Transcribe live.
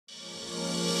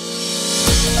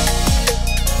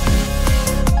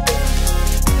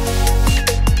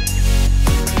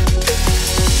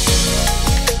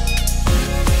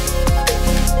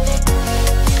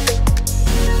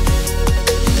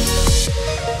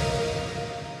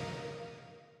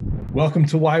Welcome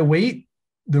to Why Wait,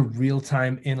 the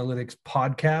real-time analytics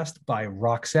podcast by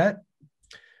Rockset.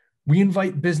 We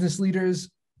invite business leaders,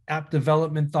 app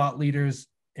development thought leaders,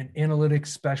 and analytics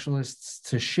specialists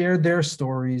to share their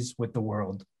stories with the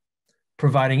world,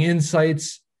 providing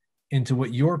insights into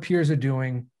what your peers are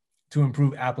doing to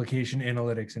improve application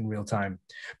analytics in real time.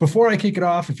 Before I kick it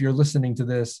off, if you're listening to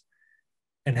this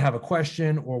and have a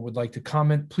question or would like to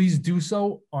comment, please do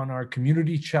so on our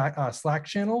community chat Slack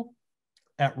channel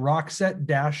at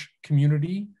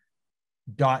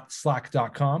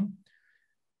rockset-community.slack.com.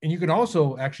 And you can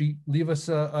also actually leave us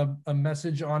a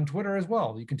message on Twitter as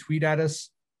well. You can tweet at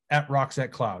us at Rockset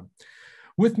Cloud.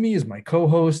 With me is my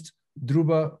co-host,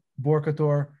 Dhruba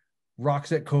Borkator,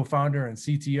 Rockset co-founder and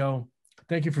CTO.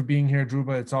 Thank you for being here,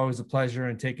 Dhruba. It's always a pleasure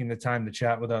and taking the time to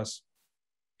chat with us.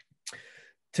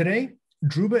 Today,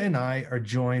 Dhruba and I are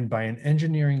joined by an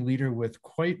engineering leader with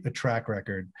quite a track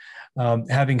record.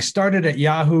 Having started at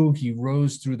Yahoo, he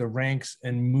rose through the ranks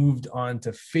and moved on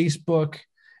to Facebook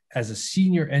as a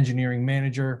senior engineering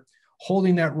manager,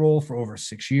 holding that role for over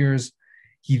 6 years.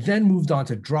 He then moved on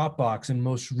to Dropbox and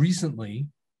most recently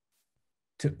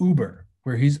to Uber,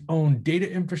 where he's owned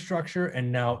data infrastructure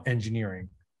and now engineering.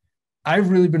 I've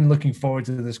really been looking forward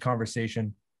to this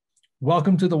conversation.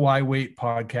 Welcome to the Why Wait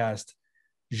podcast,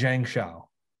 Zheng Shao.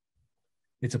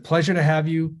 It's a pleasure to have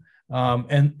you.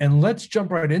 And let's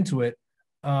jump right into it.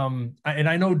 And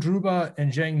I know Dhruba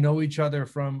and Zheng know each other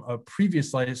from a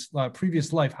previous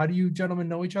life. How do you gentlemen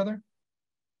know each other?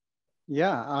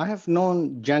 Yeah, I have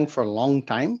known Zheng for a long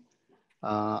time.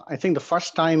 I think the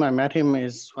first time I met him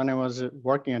is when I was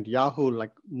working at Yahoo,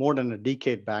 like more than a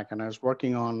decade back, and I was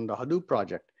working on the Hadoop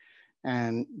project.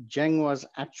 And Zheng was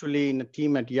actually in a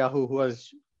team at Yahoo who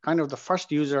was kind of the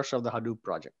first users of the Hadoop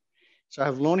project. So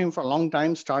I've known him for a long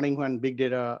time, starting when big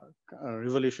data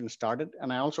revolution started.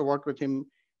 And I also worked with him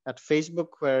at Facebook,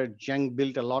 where Zheng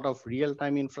built a lot of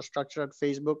real-time infrastructure at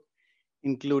Facebook,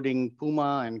 including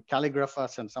Puma and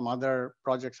Calligraphus and some other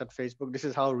projects at Facebook. This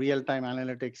is how real-time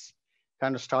analytics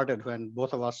kind of started when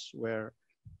both of us were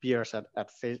peers at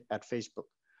Facebook.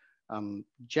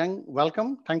 Zheng,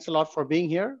 welcome. Thanks a lot for being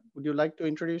here. Would you like to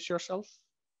introduce yourself?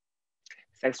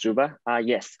 Thanks, Dhruba.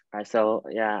 Yes. As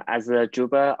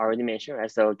Dhruba already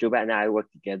mentioned, so Dhruba and I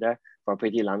worked together for a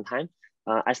pretty long time.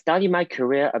 I started my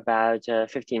career about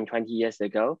 15, 20 years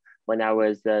ago when I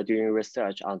was doing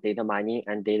research on data mining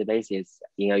and databases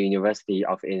in a University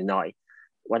of Illinois.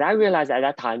 What I realized at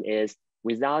that time is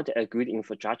without a good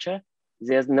infrastructure,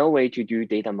 there's no way to do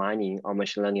data mining or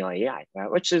machine learning or AI, right?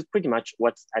 Which is pretty much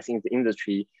what I think the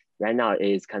industry right now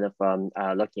is kind of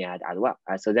looking at as well.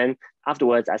 So then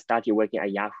afterwards, I started working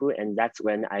at Yahoo, and that's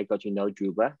when I got to know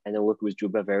Dhruba and I worked with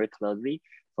Dhruba very closely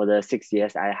for the 6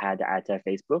 years I had at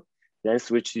Facebook. Then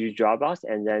switched to Dropbox,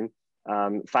 and then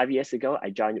 5 years ago, I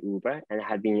joined Uber and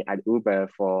have been at Uber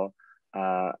for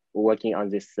working on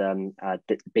this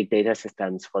big data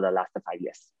systems for the last 5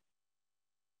 years.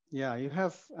 Yeah, you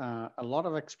have a lot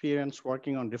of experience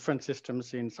working on different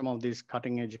systems in some of these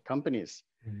cutting edge companies.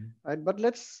 Mm-hmm. Right? But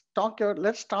let's start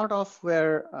off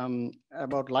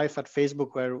about life at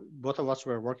Facebook, where both of us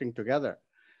were working together.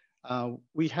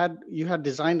 You had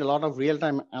designed a lot of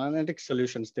real-time analytics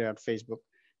solutions there at Facebook.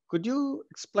 Could you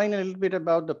explain a little bit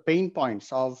about the pain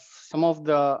points of some of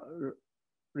the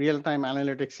real-time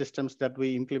analytics systems that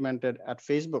we implemented at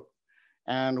Facebook?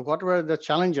 And what were the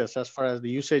challenges as far as the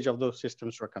usage of those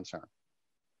systems were concerned?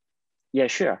 Yeah,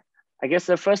 sure. I guess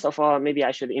first of all, maybe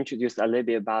I should introduce a little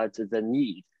bit about the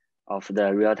need of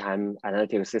the real-time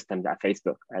analytical systems at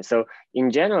Facebook. Right? So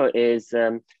in general is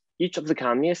each of the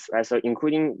companies, right? So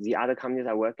including the other companies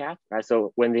I work at, right?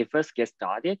 So when they first get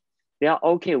started, they are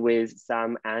okay with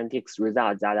some analytics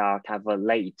results that are kind of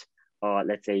late or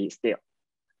let's say still.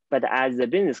 But as the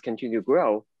business continue to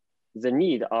grow, the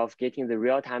need of getting the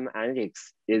real-time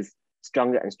analytics is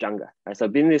stronger and stronger. Right? So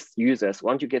business users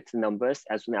want to get the numbers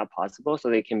as soon as possible so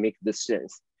they can make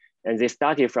decisions. And they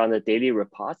started from the daily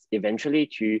reports, eventually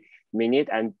to minute,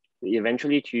 and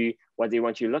eventually to what they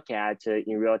want to look at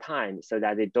in real time so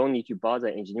that they don't need to bother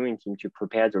the engineering team to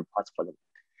prepare the reports for them.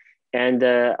 And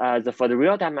for the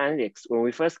real-time analytics, when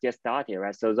we first get started,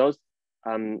 right? So those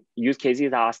use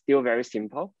cases are still very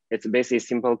simple. It's basically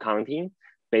simple counting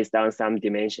based on some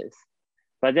dimensions.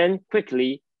 But then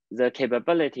quickly, the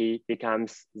capability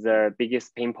becomes the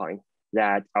biggest pain point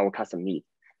that our customers need.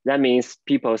 That means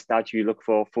people start to look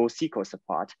for full SQL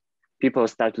support. People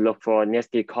start to look for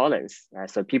nested columns. Right?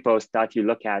 So people start to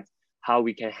look at how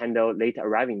we can handle late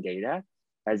arriving data.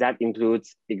 That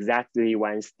includes exactly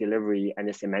once delivery and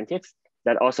the semantics.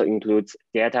 That also includes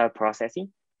data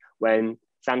processing. When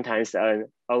sometimes an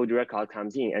old record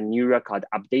comes in, a new record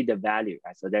update the value,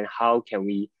 right? So then how can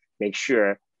we make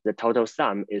sure the total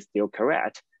sum is still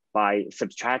correct by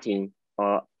subtracting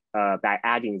or by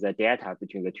adding the data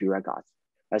between the two records?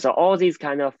 So all these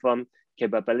kind of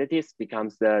capabilities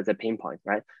becomes the pain point,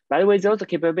 right? By the way, those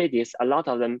capabilities, a lot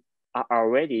of them are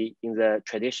already in the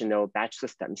traditional batch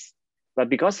systems. But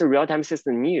because the real-time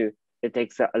system new, it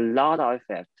takes a lot of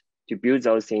effort to build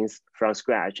those things from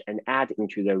scratch and add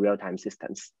into the real-time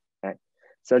systems, right?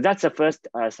 So that's the first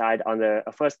side on the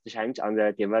first challenge on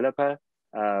the developer,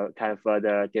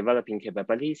 the developing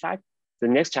capability side. The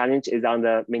next challenge is on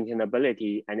the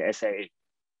maintainability and SLA.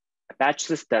 Batch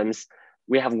systems,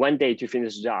 we have 1 day to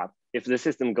finish the job. If the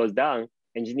system goes down,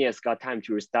 engineers got time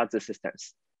to restart the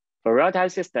systems. For real-time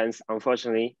systems,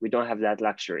 unfortunately, we don't have that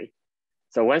luxury.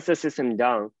 So once the system is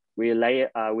down, we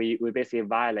basically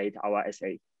violate our SA.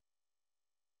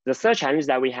 The third challenge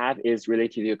that we have is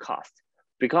related to cost.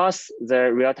 Because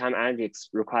the real-time analytics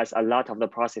requires a lot of the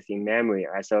processing memory,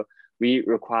 right? So we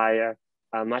require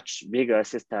much bigger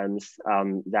systems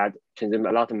that consume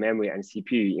a lot of memory and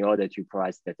CPU in order to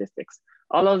provide statistics.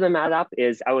 All of them add up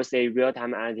is, I would say,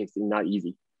 real-time analytics is not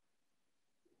easy.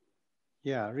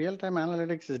 Yeah, real-time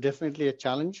analytics is definitely a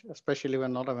challenge, especially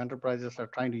when a lot of enterprises are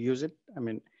trying to use it. I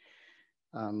mean,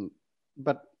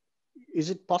 but is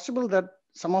it possible that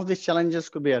some of these challenges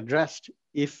could be addressed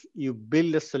if you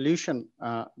build a solution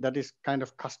that is kind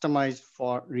of customized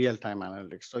for real-time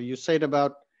analytics? So you said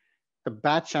about the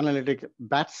batch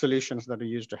solutions that we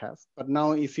used to have, but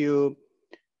now if you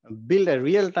build a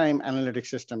real-time analytics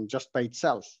system just by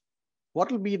itself, what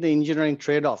will be the engineering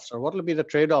trade-offs, or what will be the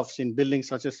trade-offs in building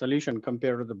such a solution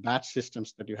compared to the batch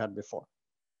systems that you had before?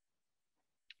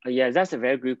 Yeah, that's a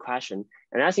very good question.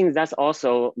 And I think that's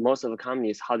also most of the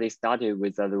companies, how they started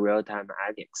with the real-time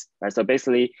analytics, right? So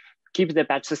basically keep the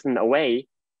batch system away.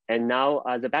 And now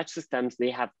the batch systems,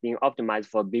 they have been optimized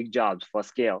for big jobs, for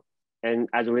scale. And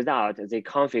as a result, they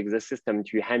configure the system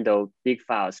to handle big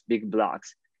files, big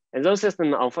blocks. And those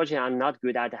systems, unfortunately, are not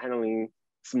good at handling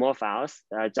small files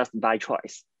just by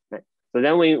choice, right? So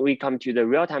then we come to the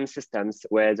real-time systems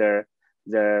where the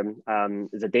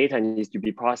data needs to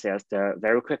be processed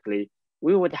very quickly.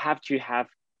 We would have to have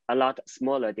a lot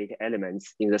smaller data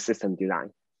elements in the system design.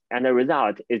 And the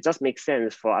result, it just makes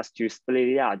sense for us to split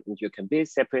it out into a complete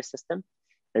separate system.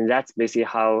 And that's basically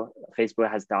how Facebook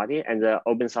has started, and the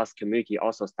open source community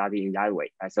also started in that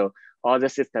way. Right? So all the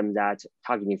systems that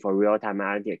targeting for real-time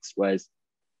analytics was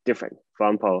different. For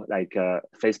example, like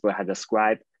Facebook had a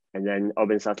Scribe, and then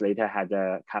open source later had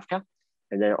a Kafka,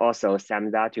 and then also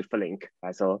Samza to Flink.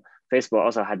 Right? So Facebook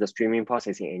also had the streaming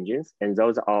processing engines, and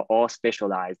those are all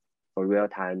specialized for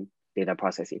real-time data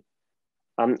processing.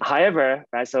 However,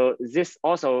 right, so this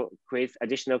also creates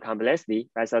additional complexity,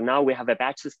 right? So now we have a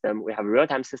batch system, we have a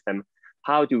real-time system.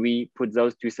 How do we put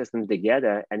those two systems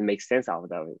together and make sense of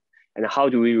them? And how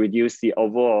do we reduce the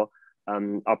overall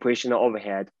operational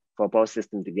overhead for both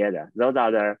systems together? Those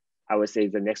are the, I would say,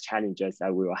 the next challenges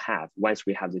that we will have once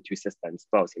we have the two systems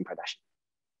both in production.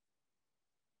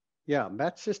 Yeah,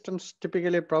 batch systems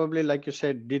typically probably, like you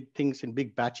said, did things in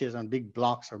big batches on big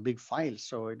blocks or big files.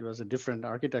 So it was a different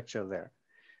architecture there.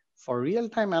 For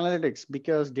real-time analytics,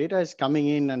 because data is coming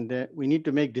in and we need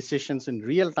to make decisions in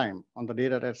real time on the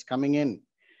data that's coming in.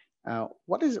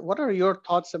 What are your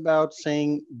thoughts about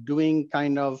doing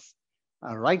kind of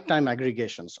right time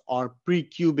aggregations or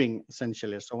pre-cubing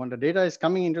essentially? So when the data is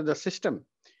coming into the system,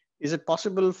 is it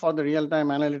possible for the real-time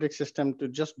analytics system to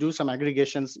just do some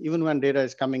aggregations even when data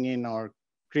is coming in, or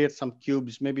create some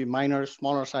cubes, maybe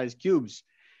smaller size cubes,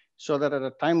 so that at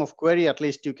a time of query, at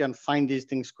least you can find these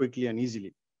things quickly and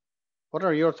easily? What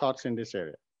are your thoughts in this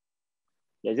area?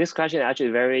 Yeah, this question is actually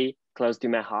very close to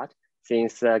my heart,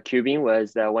 since cubing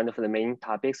was one of the main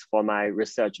topics for my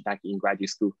research back in graduate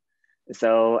school.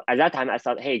 So at that time, I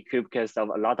thought, hey, cube can solve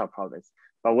a lot of problems.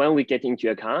 But when we get into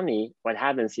economy, what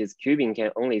happens is cubing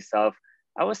can only solve,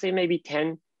 I would say, maybe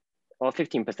 10 or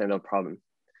 15% of the problem.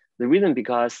 The reason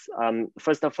because,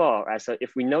 first of all, right, so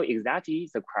if we know exactly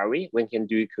the query, we can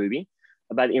do cubing.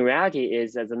 But in reality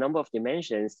is that the number of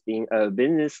dimensions in a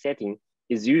business setting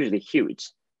is usually huge.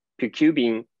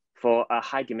 Cubing for a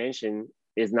high dimension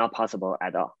is not possible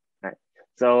at all, right?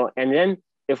 So, and then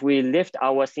if we lift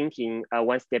our thinking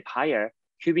one step higher,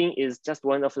 cubing is just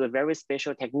one of the very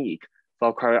special technique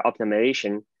for query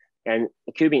optimization. And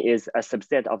cubing is a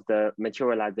subset of the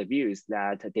materialized views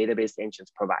that database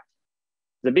engines provide.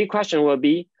 The big question will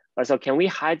be, so can we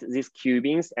hide these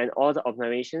cubings and all the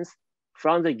optimizations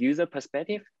from the user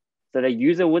perspective, so the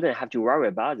user wouldn't have to worry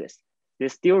about this? They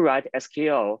still write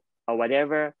SQL or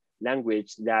whatever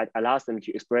language that allows them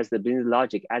to express the business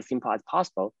logic as simple as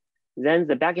possible, then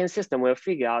the backend system will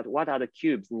figure out what are the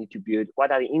cubes need to build,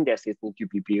 what are the indexes need to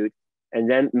be built, and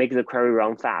then make the query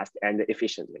run fast and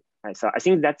efficiently. Right? So I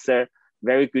think that's a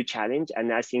very good challenge.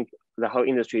 And I think the whole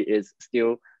industry is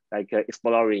still like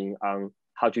exploring on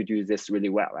how to do this really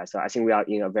well. Right? So I think we are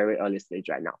in a very early stage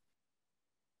right now.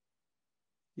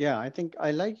 Yeah, I think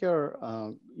I like your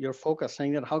focus,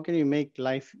 saying that how can you make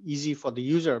life easy for the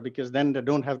user, because then they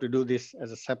don't have to do this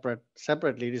as a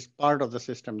separately. It is part of the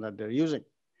system that they're using,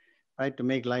 right, to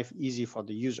make life easy for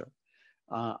the user.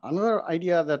 Another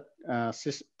idea that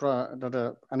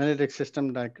the analytics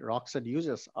system like Rockset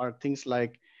uses are things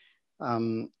like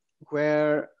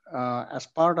where as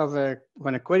part of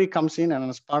when a query comes in and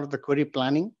as part of the query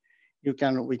planning,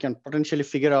 we can potentially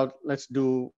figure out, let's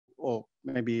do,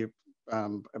 maybe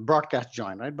a broadcast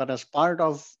join, right? But as part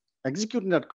of executing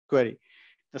that query,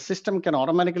 the system can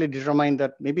automatically determine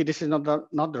that maybe this is not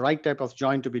the right type of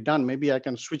join to be done. Maybe I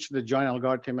can switch the join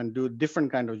algorithm and do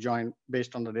different kind of join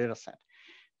based on the data set.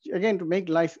 Again, to make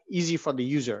life easy for the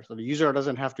user, so the user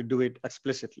doesn't have to do it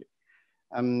explicitly.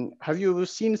 Have you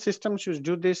seen systems which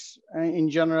do this in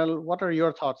general? What are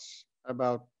your thoughts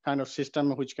about kind of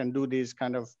system which can do these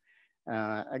kind of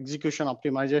execution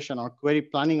optimization or query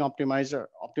planning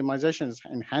optimizations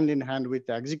and hand in hand with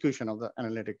the execution of the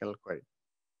analytical query?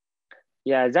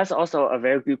 Yeah, that's also a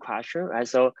very good question, right?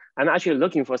 So I'm actually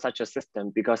looking for such a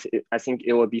system because I think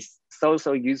it will be so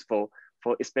useful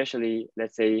for especially,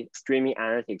 let's say, streaming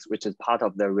analytics, which is part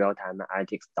of the real-time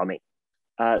analytics domain.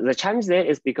 The challenge there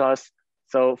is because,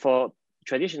 so for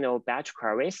traditional batch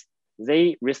queries,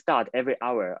 they restart every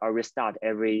hour or restart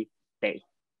every day,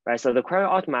 right? So the query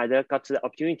optimizer got the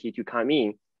opportunity to come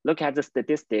in, look at the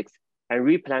statistics, and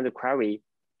replan the query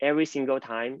every single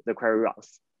time the query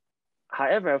runs.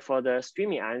 However, for the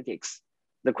streaming analytics,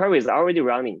 the query is already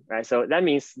running, right? So that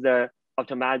means the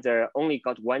optimizer only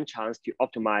got one chance to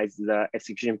optimize the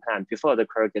execution plan before the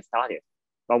query gets started.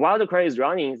 But while the query is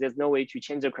running, there's no way to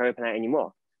change the query plan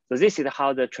anymore. So this is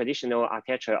how the traditional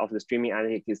architecture of the streaming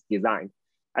analytics is designed.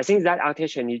 I think that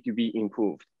architecture needs to be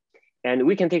improved. And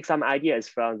we can take some ideas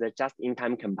from the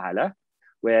just-in-time compiler,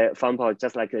 where, for example,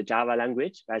 just like the Java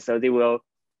language, right? So they will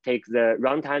take the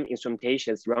runtime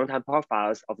instrumentations, runtime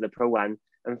profiles of the program,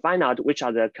 and find out which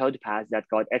are the code paths that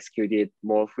got executed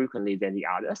more frequently than the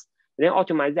others, and then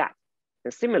optimize that.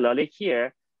 And similarly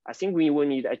here, I think we will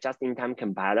need a just-in-time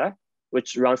compiler,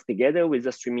 which runs together with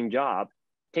the streaming job,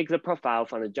 take the profile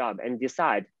from the job and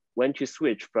decide when to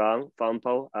switch from, for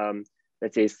example,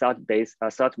 let's say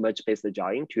sort merge-based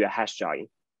join to a hash join.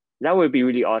 That would be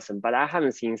really awesome, but I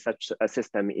haven't seen such a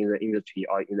system in the industry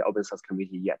or in the open source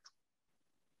community yet.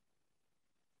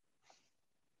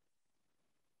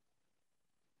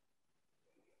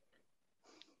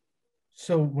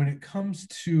 So when it comes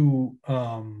to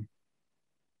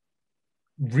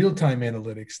real-time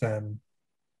analytics, then,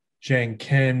 Zheng,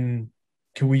 can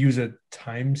we use a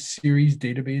time series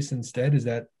database instead?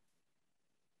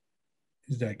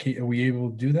 Are we able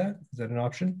to do that? Is that an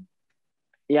option?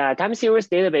 Yeah, time series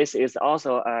database is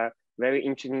also a very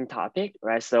interesting topic,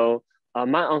 right? So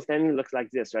my understanding looks like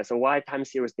this, right? So why time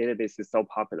series database is so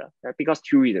popular? Right? Because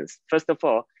two reasons. First of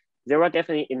all, there are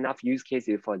definitely enough use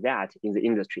cases for that in the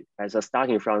industry. Right? So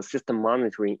starting from system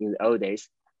monitoring in the old days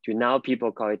to now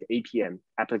people call it APM,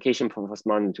 application performance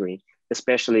monitoring,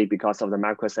 especially because of the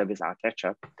microservice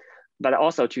architecture, but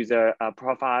also to the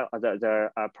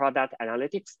product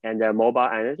analytics and the mobile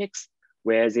analytics,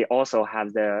 where they also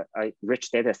have the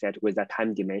rich data set with a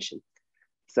time dimension.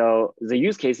 So the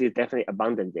use case is definitely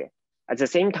abundant there. At the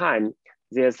same time,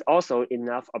 there's also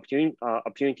enough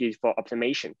opportunities for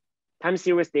optimization. Time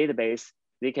series database,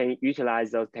 they can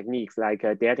utilize those techniques like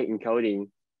data encoding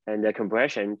and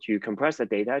compression to compress the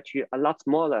data to a lot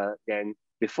smaller than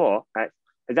before, right?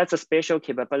 And that's a special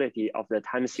capability of the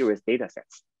time series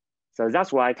datasets. So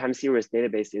that's why time series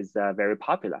database is very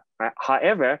popular, right?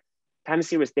 However, time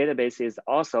series database is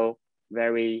also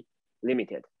very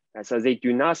limited. Right? So they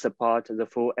do not support the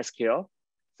full SQL.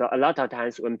 So a lot of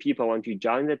times when people want to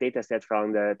join the dataset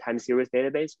from the time series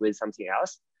database with something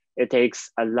else, it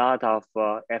takes a lot of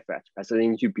effort. Right? So they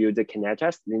need to build the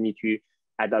connectors. They need to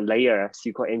add a layer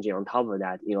SQL engine on top of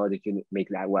that in order to make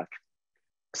that work.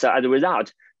 So as a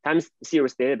result, time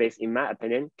series database, in my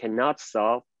opinion, cannot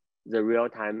solve the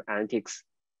real-time analytics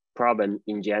problem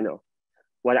in general.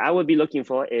 What I would be looking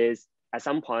for is at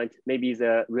some point, maybe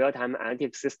the real-time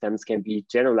analytics systems can be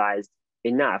generalized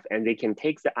enough and they can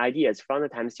take the ideas from the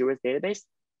time series database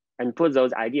and put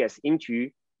those ideas into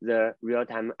the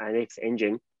real-time analytics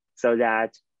engine so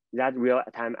that that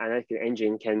real-time analytics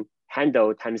engine can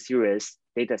handle time series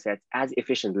data sets as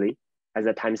efficiently as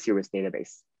a time series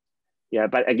database. Yeah,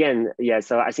 but again, yeah,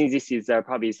 so I think this is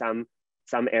probably some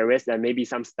areas that maybe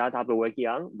some startup are working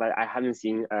on, but I haven't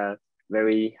seen a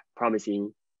very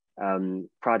promising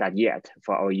product yet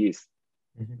for our use.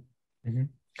 Mm-hmm. Mm-hmm.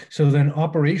 So then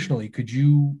operationally, could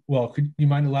you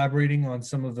mind elaborating on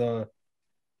some of the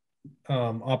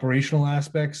operational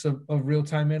aspects of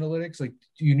real-time analytics? Like,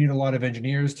 do you need a lot of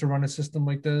engineers to run a system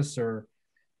like this, or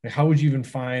how would you even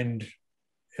find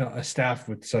a staff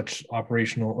with such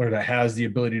operational, or that has the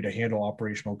ability to handle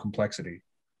operational complexity?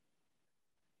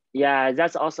 Yeah,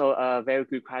 that's also a very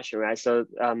good question, right? So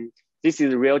this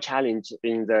is a real challenge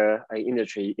in the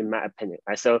industry, in my opinion,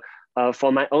 right? So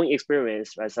for my own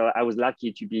experience, right? So I was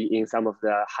lucky to be in some of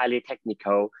the highly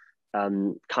technical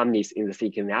companies in the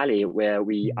Silicon Valley, where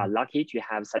we are lucky to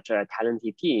have such a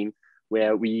talented team,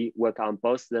 where we work on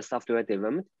both the software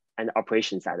development and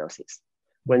operation side of things.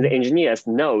 When the engineers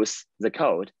knows the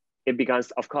code, it becomes,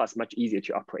 of course, much easier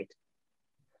to operate.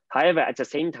 However, at the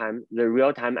same time, the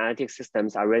real-time analytics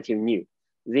systems are relatively new.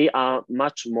 They are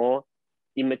much more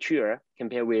immature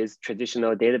compared with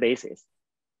traditional databases.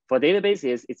 For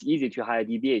databases, it's easy to hire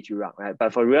DBA to run, right?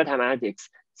 But for real-time analytics,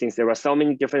 since there are so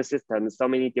many different systems, so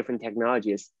many different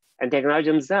technologies, and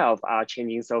technology themselves are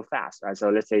changing so fast, right? So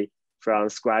let's say from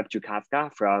Scribe to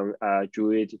Kafka, from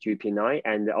Druid to Pinoy,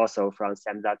 and also from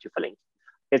Samza to Flink.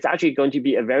 It's actually going to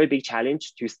be a very big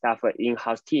challenge to staff an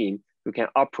in-house team who can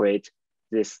operate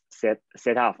this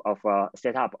setup of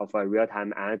a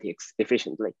real-time analytics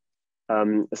efficiently.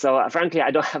 So frankly,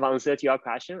 I don't have an answer to your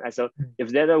question. So if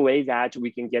there's a way that we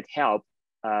can get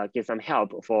some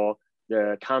help for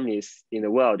the companies in the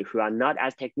world who are not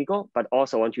as technical, but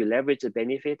also want to leverage the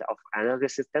benefit of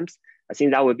analytics systems, I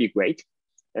think that would be great.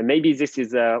 And maybe this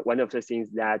is one of the things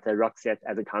that Rockset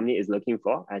as a company is looking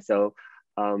for.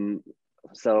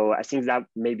 So I think that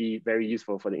may be very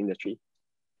useful for the industry.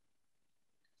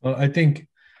 Well, I think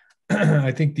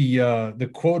the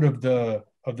quote of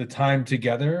the time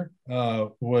together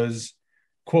was,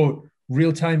 quote,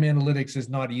 "Real-time analytics is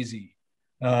not easy,"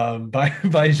 by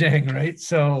Zheng, right?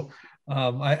 So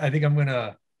I think I'm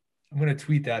gonna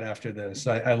tweet that after this.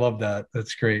 I love that.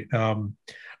 That's great.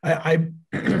 I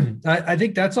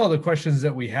think that's all the questions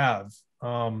that we have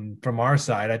from our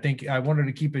side. I think I wanted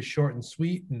to keep it short and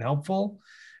sweet and helpful,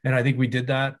 and I think we did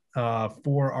that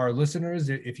for our listeners.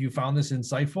 If you found this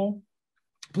insightful,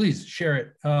 please share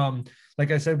it.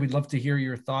 Like I said, we'd love to hear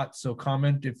your thoughts. So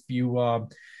comment if you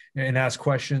and ask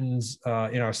questions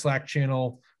in our Slack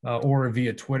channel or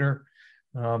via Twitter.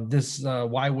 This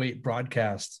Why Wait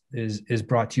broadcast is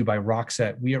brought to you by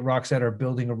Rockset. We at Rockset are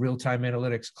building a real-time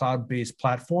analytics cloud-based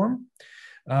platform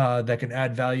that can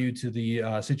add value to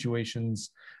the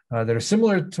situations that are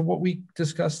similar to what we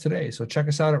discussed today. So check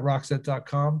us out at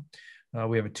rockset.com.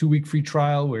 We have a 2-week free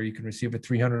trial where you can receive a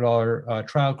 $300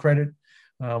 trial credit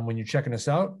when you're checking us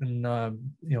out, and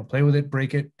play with it,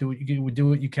 break it, do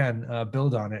what you can,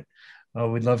 build on it.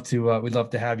 We'd love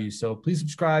to have you. So please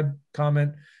subscribe,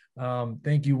 comment.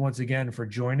 Thank you once again for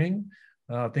joining.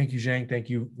 Thank you, Zheng. Thank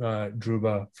you,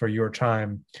 Dhruba, for your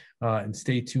time. And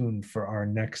stay tuned for our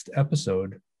next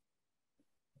episode.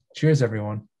 Cheers,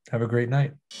 everyone. Have a great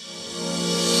night.